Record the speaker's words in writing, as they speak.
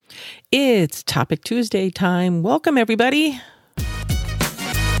It's Topic Tuesday time. Welcome, everybody.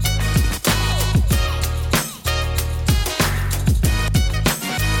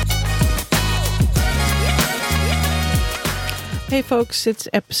 Hey, folks, it's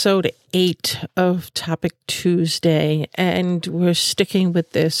episode 8 of Topic Tuesday, and we're sticking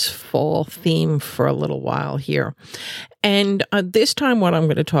with this fall theme for a little while here. And this time, what I'm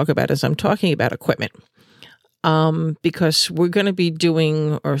going to talk about is I'm talking about equipment. Because we're going to be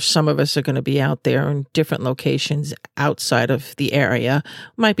doing, or some of us are going to be out there in different locations outside of the area.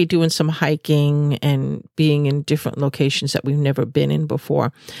 Might be doing some hiking and being in different locations that we've never been in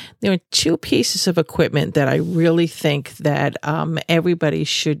before. There are 2 pieces of equipment that I really think that everybody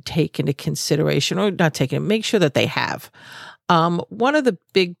should take into consideration, or not take it, make sure that they have. One of the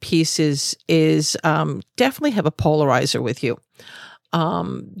big pieces is definitely have a polarizer with you.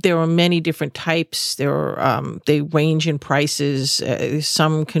 There are many different types. They range in prices.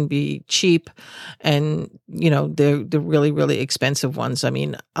 Some can be cheap, and they're really, really expensive ones. I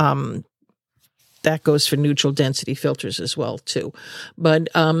mean, that goes for neutral density filters as well too. But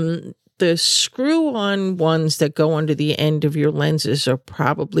the screw-on ones that go under the end of your lenses are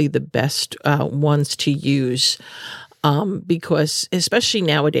probably the best ones to use. Because especially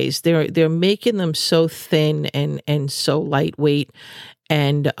nowadays, they're making them so thin and so lightweight,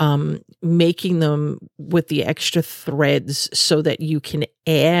 and making them with the extra threads so that you can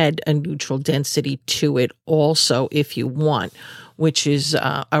add a neutral density to it also if you want, which is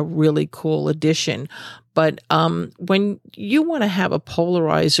a really cool addition. But when you want to have a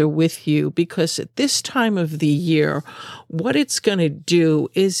polarizer with you, because at this time of the year, what it's going to do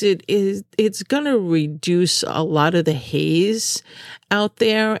is it's going to reduce a lot of the haze out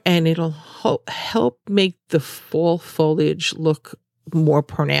there, and it'll help make the fall foliage look more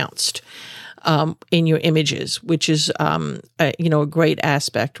pronounced in your images, which is a great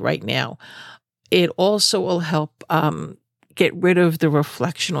aspect right now. It also will help get rid of the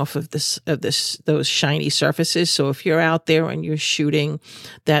reflection off of those shiny surfaces. So if you're out there and you're shooting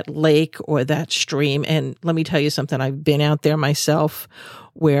that lake or that stream, and let me tell you something, I've been out there myself,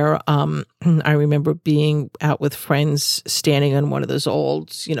 where I remember being out with friends standing on one of those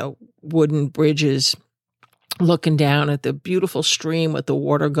old, wooden bridges, looking down at the beautiful stream with the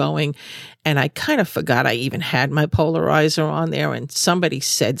water going. And I kind of forgot I even had my polarizer on there, and somebody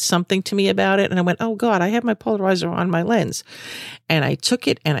said something to me about it. And I went, oh God, I have my polarizer on my lens. And I took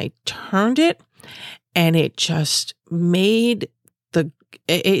it and I turned it, and it just made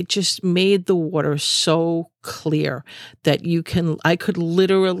the water so clear that I could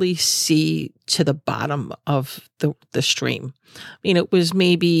literally see to the bottom of the stream. I mean, it was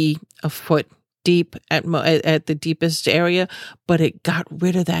maybe a foot deep at the deepest area, but it got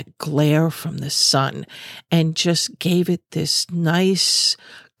rid of that glare from the sun and just gave it this nice,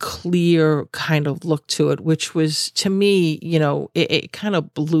 clear kind of look to it, which was, to me, it kind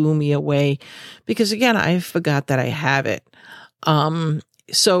of blew me away, because again, I forgot that I have it.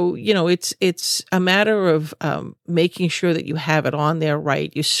 So, it's a matter of making sure that you have it on there right.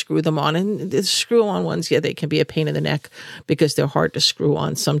 You screw them on, and the screw-on ones, they can be a pain in the neck because they're hard to screw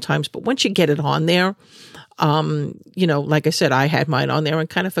on sometimes. But once you get it on there, like I said, I had mine on there and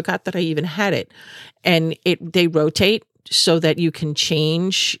kind of forgot that I even had it. And they rotate so that you can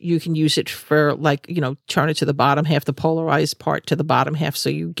change. You can use it for turn it to the bottom half, the polarized part to the bottom half, so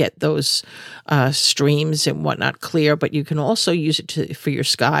you get those streams and whatnot clear. But you can also use it for your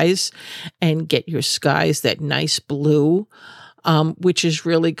skies and get your skies that nice blue, which is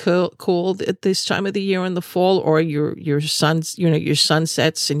really cool at this time of the year in the fall, or your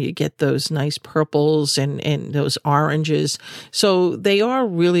sunsets, and you get those nice purples and those oranges. So they are a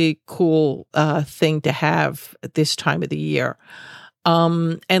really cool thing to have at this time of the year.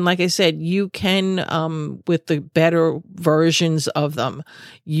 And like I said, you can, with the better versions of them,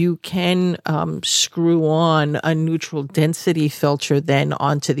 you can screw on a neutral density filter then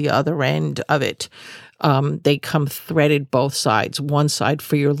onto the other end of it. They come threaded both sides, one side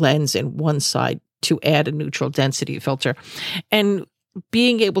for your lens and one side to add a neutral density filter. And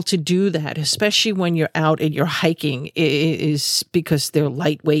being able to do that, especially when you're out and you're hiking, is because they're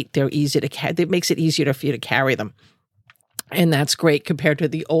lightweight, they're easy to carry. It makes it easier for you to carry them. And that's great compared to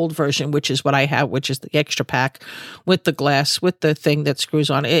the old version, which is what I have, which is the extra pack with the glass, with the thing that screws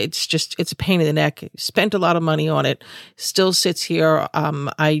on. It's a pain in the neck. Spent a lot of money on it. Still sits here.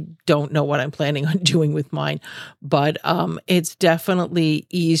 I don't know what I'm planning on doing with mine, but it's definitely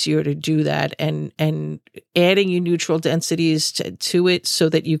easier to do that, and adding your neutral densities to it so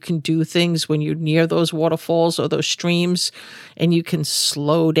that you can do things when you're near those waterfalls or those streams, and you can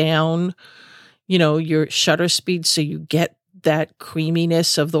slow down, your shutter speed so you get that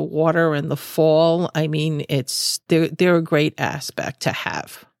creaminess of the water and the fall. I mean, they're a great aspect to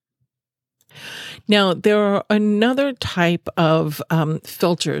have. Now, there are another type of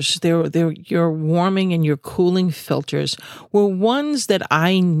filters. They're your warming and your cooling filters were ones that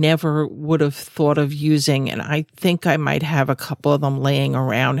I never would have thought of using, and I think I might have a couple of them laying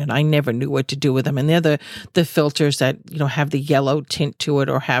around, and I never knew what to do with them. And they're the filters that have the yellow tint to it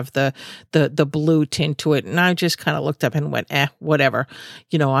or have the blue tint to it. And I just kind of looked up and went, whatever.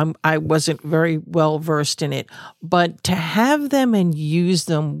 I wasn't very well versed in it, but to have them and use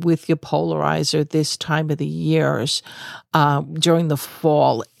them with your polarizer this time of the years during the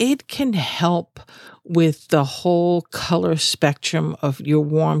fall, it can help with the whole color spectrum of your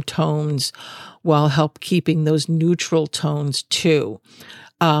warm tones while help keeping those neutral tones too.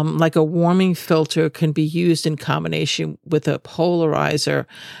 Like a warming filter can be used in combination with a polarizer,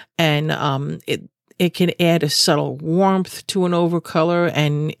 and it can add a subtle warmth to an overcolor,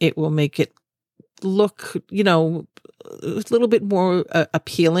 and it will make it look, a little bit more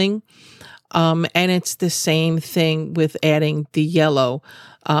appealing. And it's the same thing with adding the yellow.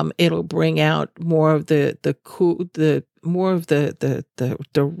 It'll bring out more of the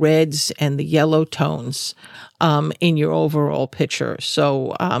reds and the yellow tones in your overall picture.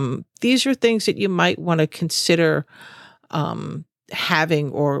 So these are things that you might want to consider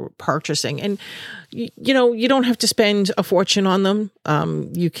having or purchasing. And you don't have to spend a fortune on them.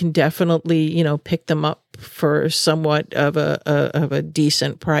 You can definitely pick them up for somewhat of a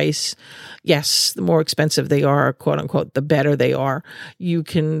decent price. Yes, the more expensive they are, quote unquote, the better they are. You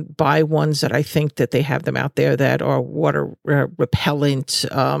can buy ones that I think that they have them out there that are water repellent.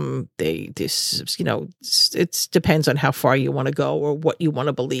 It depends on how far you want to go or what you want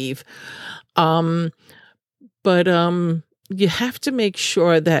to believe. But you have to make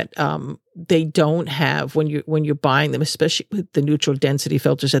sure that they don't have, when you're buying them, especially with the neutral density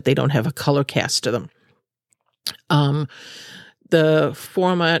filters, that they don't have a color cast to them. The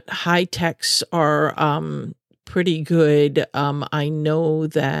Format High-Techs are pretty good. I know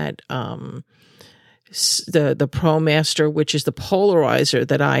that the ProMaster, which is the polarizer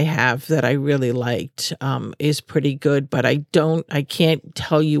that I have that I really liked, is pretty good, but I can't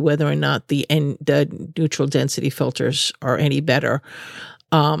tell you whether or not the neutral density filters are any better,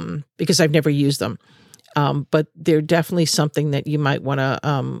 because I've never used them. But they're definitely something that you might want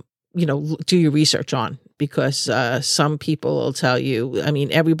to, do your research on, because some people will tell you,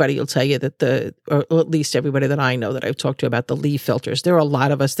 everybody will tell you that or at least everybody that I know that I've talked to about the Lee filters, there are a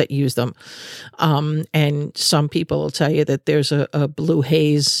lot of us that use them. And some people will tell you that there's a blue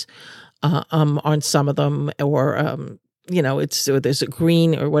haze on some of them, or, there's a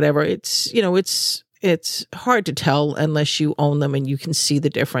green or whatever. It's hard to tell unless you own them and you can see the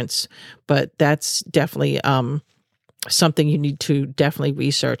difference. But that's definitely something you need to definitely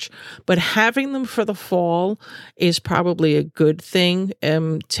research. But having them for the fall is probably a good thing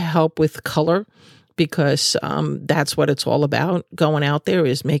to help with color, because that's what it's all about. Going out there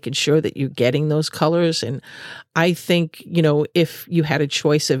is making sure that you're getting those colors. And I think, if you had a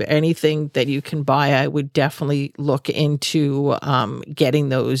choice of anything that you can buy, I would definitely look into getting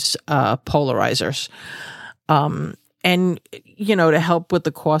those polarizers. And, to help with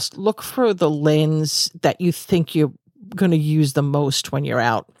the cost, look for the lens that you think you're going to use the most when you're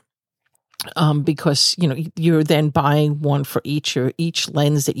out. Because, you're then buying one for each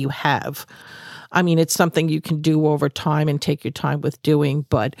lens that you have. It's something you can do over time and take your time with doing.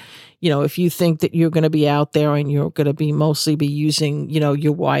 But, if you think that you're going to be out there and you're going to mostly be using,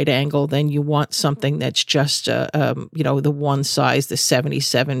 your wide angle, then you want something that's just, the one size, the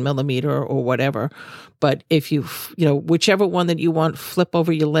 77 millimeter or whatever. But if you, whichever one that you want, flip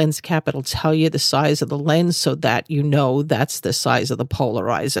over your lens cap, it'll tell you the size of the lens so that that's the size of the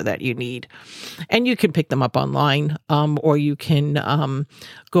polarizer that you need. And you can pick them up online, or you can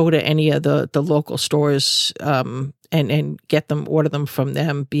go to any of the local stores and get them, order them from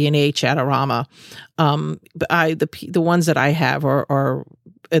them, B&H, Adorama. The ones that I have are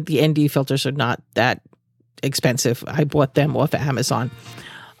the ND filters are not that expensive. I bought them off of Amazon.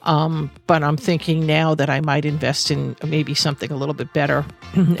 But I'm thinking now that I might invest in maybe something a little bit better,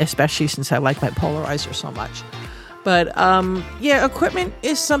 especially since I like my polarizer so much. But equipment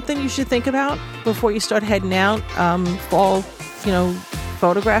is something you should think about before you start heading out, fall,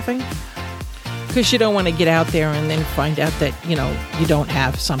 photographing, because you don't want to get out there and then find out that, you don't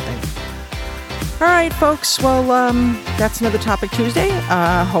have something. All right, folks. Well, that's another Topic Tuesday.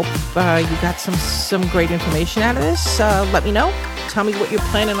 Hope you got some great information out of this. Let me know. Tell me what you're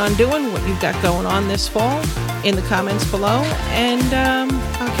planning on doing, what you've got going on this fall in the comments below, and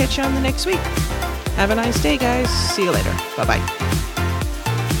I'll catch you on the next week. Have a nice day, guys. See you later. Bye-bye.